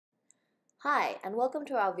Hi, and welcome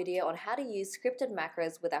to our video on how to use scripted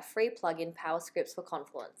macros with our free plugin PowerScripts for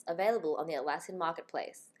Confluence, available on the Atlassian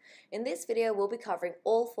Marketplace. In this video, we'll be covering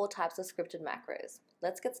all 4 types of scripted macros.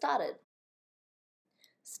 Let's get started.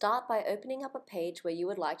 Start by opening up a page where you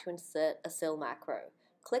would like to insert a CIL macro.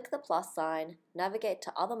 Click the plus sign, navigate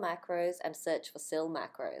to Other Macros, and search for CIL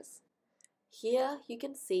macros. Here you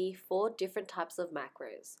can see 4 different types of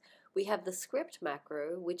macros. We have the script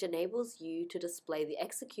macro, which enables you to display the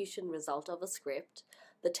execution result of a script,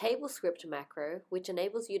 the table script macro, which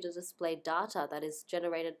enables you to display data that is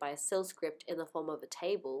generated by a CIL script in the form of a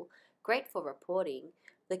table, great for reporting,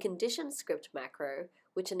 the condition script macro,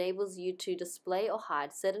 which enables you to display or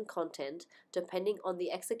hide certain content depending on the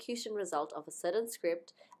execution result of a certain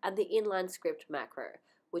script, and the inline script macro,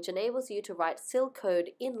 which enables you to write CIL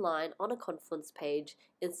code inline on a Confluence page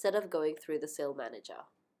instead of going through the CIL manager.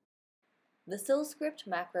 The CIL script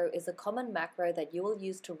macro is a common macro that you will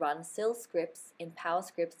use to run CIL scripts in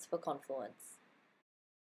PowerScripts for Confluence.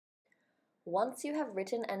 Once you have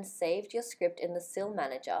written and saved your script in the CIL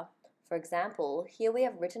manager, for example, here we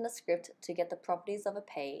have written a script to get the properties of a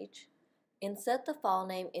page, insert the file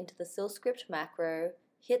name into the CIL script macro,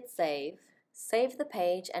 hit save the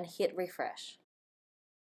page, and hit refresh.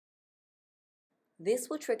 This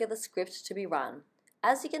will trigger the script to be run.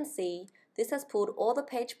 As you can see, this has pulled all the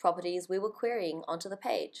page properties we were querying onto the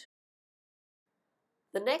page.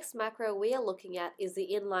 The next macro we are looking at is the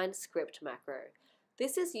inline script macro.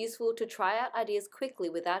 This is useful to try out ideas quickly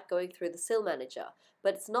without going through the CIL manager,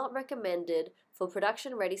 but it's not recommended for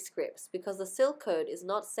production-ready scripts because the CIL code is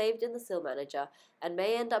not saved in the CIL manager and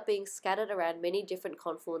may end up being scattered around many different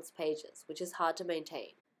Confluence pages, which is hard to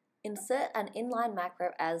maintain. Insert an inline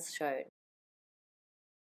macro as shown.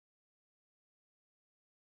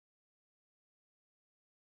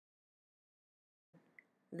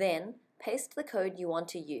 Then, paste the code you want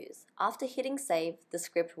to use. After hitting save, the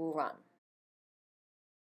script will run.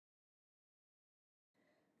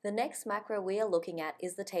 The next macro we are looking at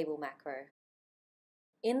is the table macro.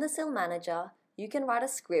 In the CIL manager, you can write a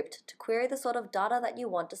script to query the sort of data that you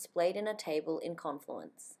want displayed in a table in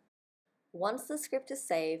Confluence. Once the script is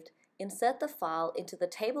saved, insert the file into the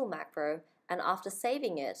table macro, and after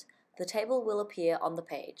saving it, the table will appear on the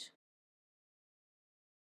page.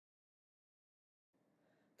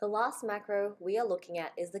 The last macro we are looking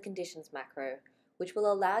at is the conditions macro, which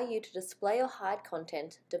will allow you to display or hide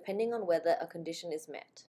content depending on whether a condition is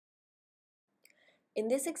met. In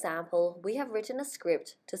this example, we have written a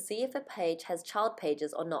script to see if a page has child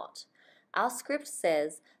pages or not. Our script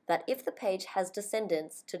says that if the page has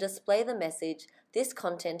descendants to display the message, this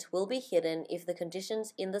content will be hidden if the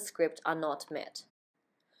conditions in the script are not met.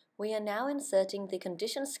 We are now inserting the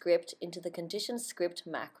condition script into the condition script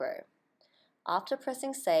macro. After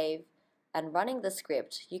pressing save and running the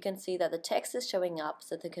script, you can see that the text is showing up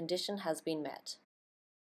so the condition has been met.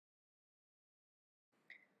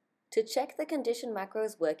 To check the condition macro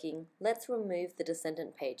is working, let's remove the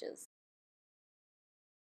descendant pages.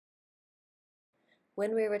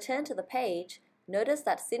 When we return to the page, notice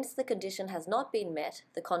that since the condition has not been met,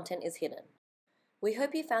 the content is hidden. We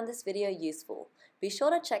hope you found this video useful. Be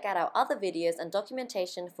sure to check out our other videos and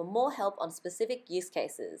documentation for more help on specific use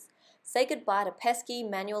cases. Say goodbye to pesky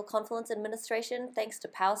manual Confluence administration thanks to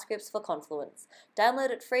PowerScripts for Confluence.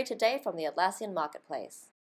 Download it free today from the Atlassian Marketplace.